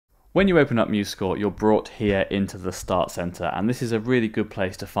When you open up MuseScore, you're brought here into the Start Center, and this is a really good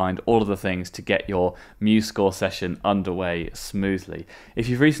place to find all of the things to get your MuseScore session underway smoothly. If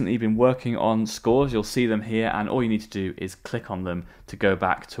you've recently been working on scores, you'll see them here, and all you need to do is click on them to go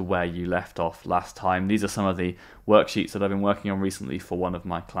back to where you left off last time. These are some of the worksheets that I've been working on recently for one of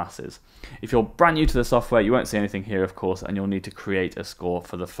my classes. If you're brand new to the software, you won't see anything here, of course, and you'll need to create a score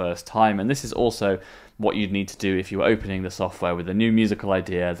for the first time. And this is also what you'd need to do if you were opening the software with a new musical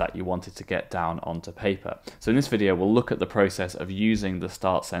idea that you wanted to get down onto paper. So in this video, we'll look at the process of using the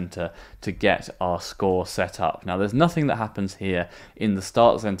Start Center to get our score set up. Now, there's nothing that happens here in the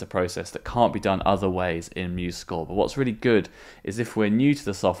Start Center process that can't be done other ways in MuseScore. But what's really good is if we're new to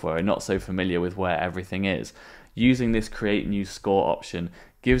the software and not so familiar with where everything is, using this Create New Score option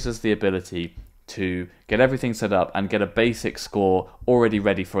gives us the ability to get everything set up and get a basic score already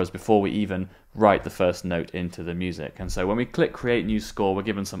ready for us before we even write the first note into the music. And so when we click Create New Score, we're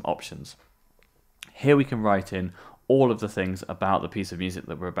given some options. Here we can write in all of the things about the piece of music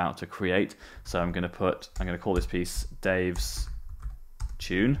that we're about to create. So I'm going to call this piece Dave's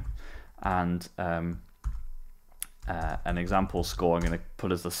Tune, and an example score I'm going to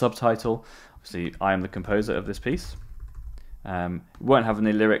put as the subtitle. Obviously, I am the composer of this piece. It won't have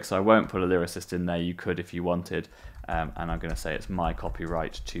any lyrics, so I won't put a lyricist in there. You could if you wanted. And I'm going to say it's my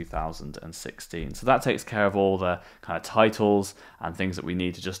copyright 2016. So that takes care of all the kind of titles and things that we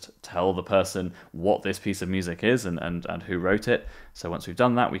need to just tell the person what this piece of music is and who wrote it. So once we've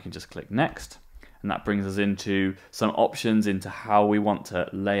done that, we can just click Next. And that brings us into some options into how we want to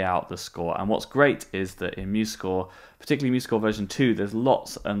lay out the score. And what's great is that in MuseScore, particularly MuseScore version 2, there's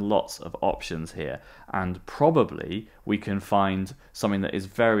lots and lots of options here. And probably we can find something that is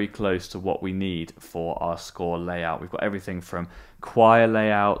very close to what we need for our score layout. We've got everything from choir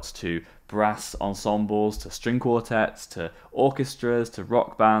layouts to brass ensembles to string quartets to orchestras to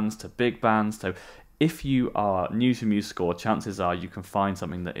rock bands to big bands. So if you are new to MuseScore, chances are you can find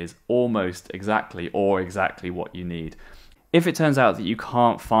something that is almost exactly what you need. If it turns out that you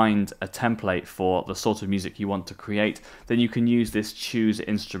can't find a template for the sort of music you want to create, then you can use this Choose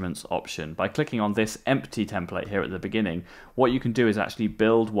Instruments option. By clicking on this empty template here at the beginning, what you can do is actually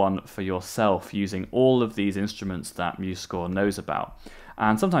build one for yourself using all of these instruments that MuseScore knows about.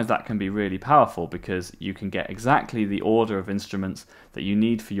 And sometimes that can be really powerful because you can get exactly the order of instruments that you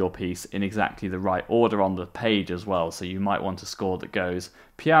need for your piece in exactly the right order on the page as well. So you might want a score that goes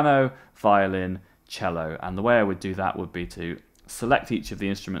piano, violin, cello. And the way I would do that would be to select each of the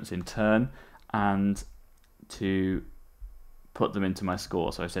instruments in turn and to put them into my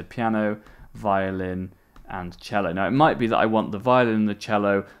score. So I said piano, violin, and cello. Now it might be that I want the violin and the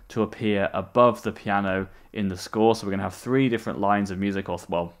cello to appear above the piano in the score, so we're going to have 3 different lines of music, or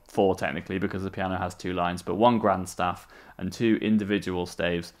well, 4 technically because the piano has 2 lines, but 1 grand staff and 2 individual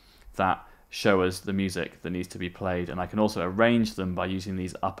staves that show us the music that needs to be played. And I can also arrange them by using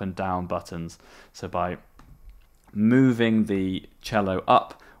these up and down buttons. So by moving the cello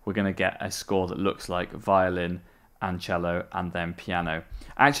up, we're going to get a score that looks like violin and cello and then piano.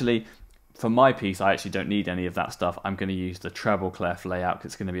 Actually, for my piece, I actually don't need any of that stuff. I'm going to use the treble clef layout because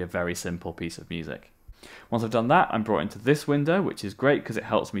it's going to be a very simple piece of music. Once I've done that, I'm brought into this window, which is great because it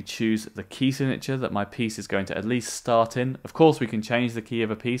helps me choose the key signature that my piece is going to at least start in. Of course, we can change the key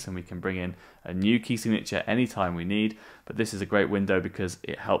of a piece and we can bring in a new key signature anytime we need, but this is a great window because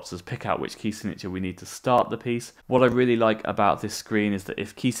it helps us pick out which key signature we need to start the piece. What I really like about this screen is that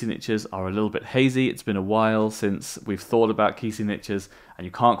if key signatures are a little bit hazy, it's been a while since we've thought about key signatures and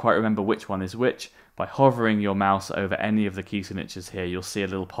you can't quite remember which one is which, by hovering your mouse over any of the key signatures here, you'll see a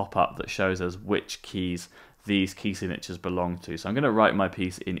little pop-up that shows us which keys these key signatures belong to. So I'm going to write my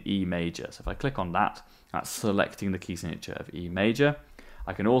piece in E major. So if I click on that, that's selecting the key signature of E major.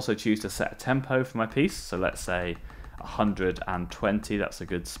 I can also choose to set a tempo for my piece. So let's say 120, that's a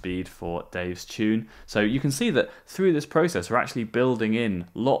good speed for Dave's Tune. So you can see that through this process, we're actually building in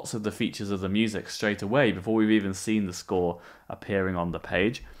lots of the features of the music straight away before we've even seen the score appearing on the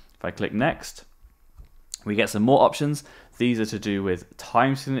page. If I click Next, we get some more options. These are to do with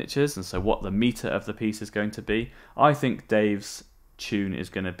time signatures, and so what the meter of the piece is going to be. I think Dave's Tune is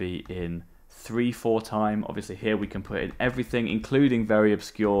going to be in 3/4 time. Obviously here we can put in everything, including very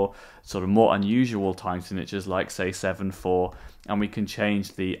obscure, sort of more unusual time signatures like say 7/4, and we can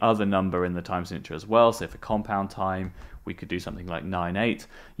change the other number in the time signature as well. So for compound time, we could do something like 9/8.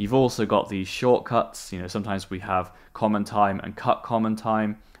 You've also got these shortcuts. You know, sometimes we have common time and cut common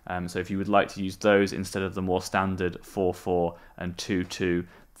time. So if you would like to use those instead of the more standard 4/4 and 2/2,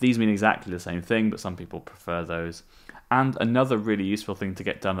 these mean exactly the same thing, but some people prefer those. And another really useful thing to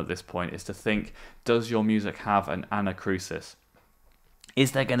get done at this point is to think, does your music have an anacrusis?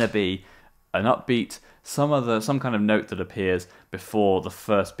 Is there going to be an upbeat, some kind of note that appears before the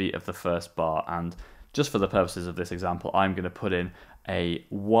first beat of the first bar? And just for the purposes of this example, I'm going to put in a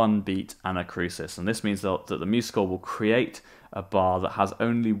 1 beat anacrusis, and this means that the MuseScore will create a bar that has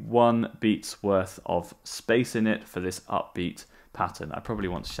only 1 beat's worth of space in it for this upbeat pattern. I probably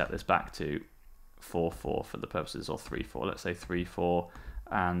want to set this back to 4/4 for the purposes, or 3/4. Let's say 3/4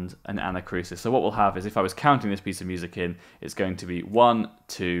 and an anacrusis. So what we'll have is, if I was counting this piece of music in, it's going to be 1,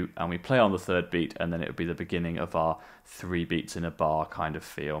 2, and we play on the 3rd beat, and then it would be the beginning of our 3 beats in a bar kind of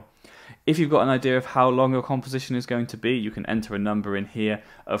feel. If you've got an idea of how long your composition is going to be, you can enter a number in here.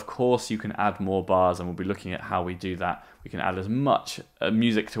 Of course, you can add more bars, and we'll be looking at how we do that. We can add as much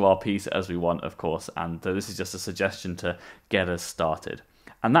music to our piece as we want, of course, and this is just a suggestion to get us started.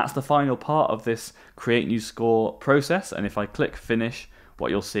 And that's the final part of this Create New Score process, and if I click Finish, what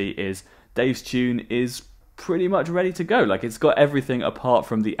you'll see is Dave's tune is pretty much ready to go. Like, it's got everything apart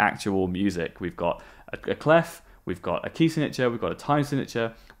from the actual music. We've got a clef, we've got a key signature, we've got a time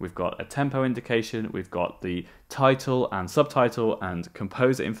signature, we've got a tempo indication, we've got the title and subtitle and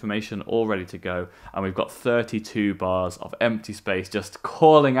composer information all ready to go, and we've got 32 bars of empty space just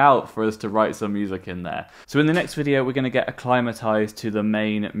calling out for us to write some music in there. So in the next video, we're going to get acclimatized to the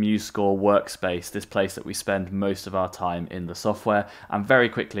main MuseScore workspace, this place that we spend most of our time in the software, and very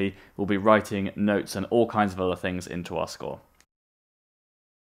quickly we'll be writing notes and all kinds of other things into our score.